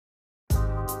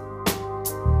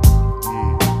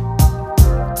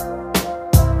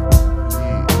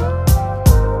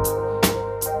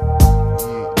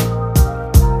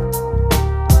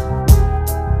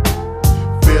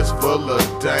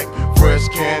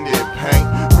candy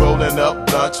paint, rolling up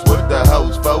blunts with the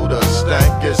hoes for the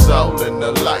stank. It's all in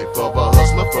the life of a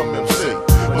hustler from MC.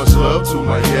 Much love to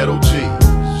my ghetto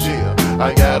G's. Yeah,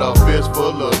 I got a fist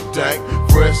full of dank,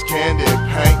 fresh candy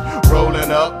paint,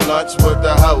 rolling up blunts with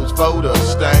the hoes for the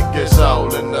stank. It's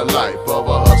all in the life of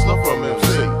a hustler from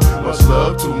MC. Much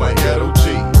love to my ghetto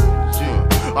G's.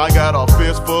 I got a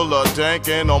fist full of dank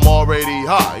and I'm already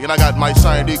high. And I got my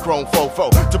Sandy Chrome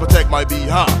Fofo to protect my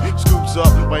behind. Scoops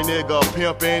up my nigga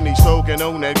pimpin', he's smoking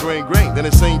on that green. Then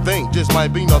the same thing, just might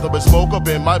be nothing but smoke up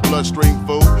in my bloodstream,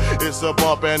 fool. It's a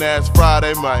bumpin' ass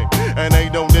Friday, man. And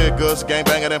ain't no niggas gang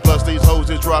bangin', and plus these hoes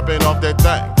is dropping off that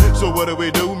thing. So what do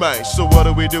we do, man? So what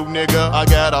do we do, nigga? I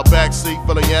got a backseat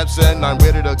full of yamps and I'm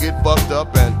ready to get fucked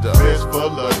up and fist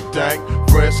full of dank,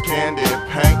 fresh candy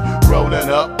paint, rolling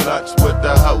up blunts with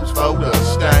the hoes for the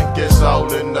stank. It's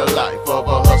all in the life of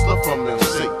a hustler from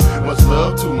MC. Much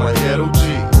love to my ghetto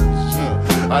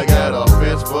G's. I got a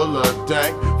fist full of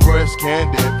dank, fresh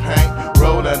candy paint,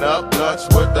 rolling up blunts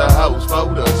with the hoes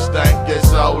for the stank.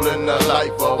 It's all in the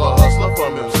life of a hustler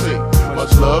from MC.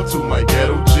 Much love to my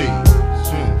ghetto G's.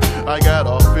 I got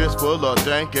a fist full of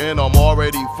dank and I'm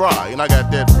already fried. And I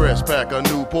got that fresh pack of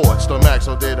Newports, the max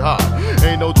so dead high.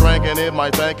 Ain't no drinking in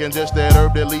my banking, just that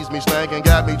herb that leaves me stankin'.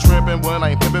 Got me trippin' when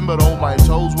I'm pimpin', but on my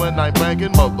toes when I'm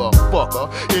banking.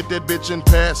 Motherfucker, hit that bitch and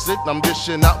pass it. I'm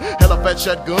dishing out hella fat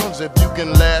shotguns if you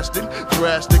can last it.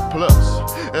 Drastic plus,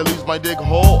 at least my dick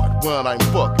hard when I'm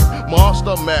fucking.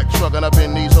 Monster Mac truckin' up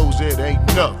in these hoes, it ain't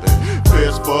nothing.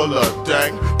 Fist full of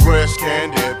dank, fresh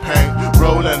candy paint,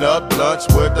 rolling up blunts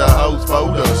with the hoes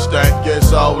for the stank.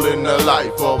 It's all in the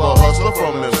life of a hustler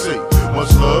from MC.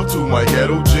 Much love to my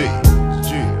ghetto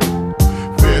G's. Yeah.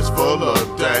 Fist full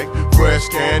of dank, fresh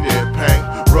candy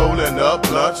paint, rolling up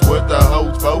blunts with the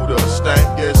hoes for the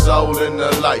stank. It's all in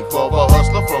the life of a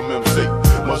hustler from MC.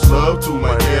 Much love to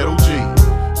my ghetto G's.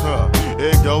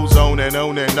 It goes on and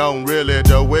on and on, really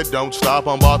though it don't stop.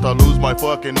 I'm about to lose my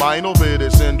fucking mind over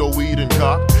this endo weed and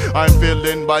cock. I'm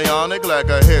feeling bionic like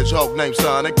a hedgehog named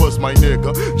Sonic. What's my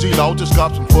nigga? G-Law just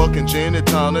got some fucking gin and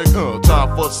tonic.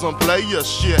 Time for some player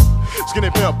shit.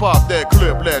 Skinny pimp pop that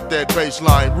clip, let that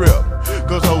baseline rip.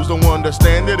 Cause hoes don't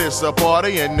understand that it's a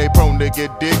party and they prone to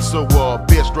get dick. So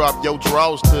bitch, drop your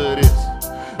draws to this.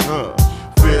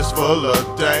 Fist full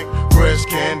of dank, fresh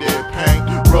candy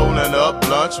paint, rolling up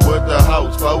blunts with the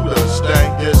hoes for the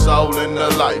stank. It's all in the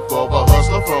life of a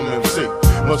hustler from MC.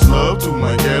 Much love to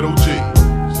my ghetto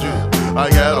G's. Yeah.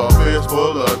 I got a fist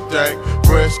full of dank,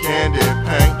 fresh candy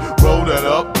paint, rolling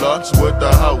up blunts with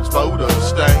the hoes for the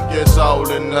stank. It's all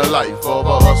in the life of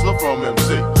a hustler from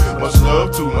MC. Much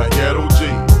love to my ghetto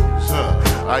G's.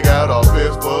 I got a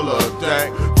fist full of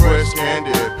dank, fresh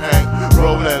candy paint,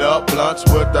 rolling up blunts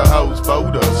with the hoes for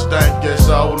the stank. It's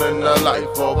all in the life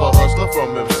of a hustler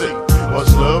from MC. Much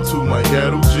love to my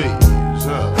ghetto G's.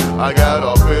 I got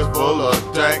a fist full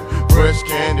of dank, fresh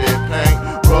candy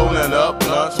paint, rolling up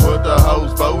blunts with the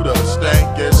hoes for the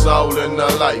stank. It's all in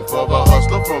the life of a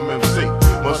hustler from MC.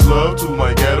 Much love to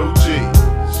my ghetto G's.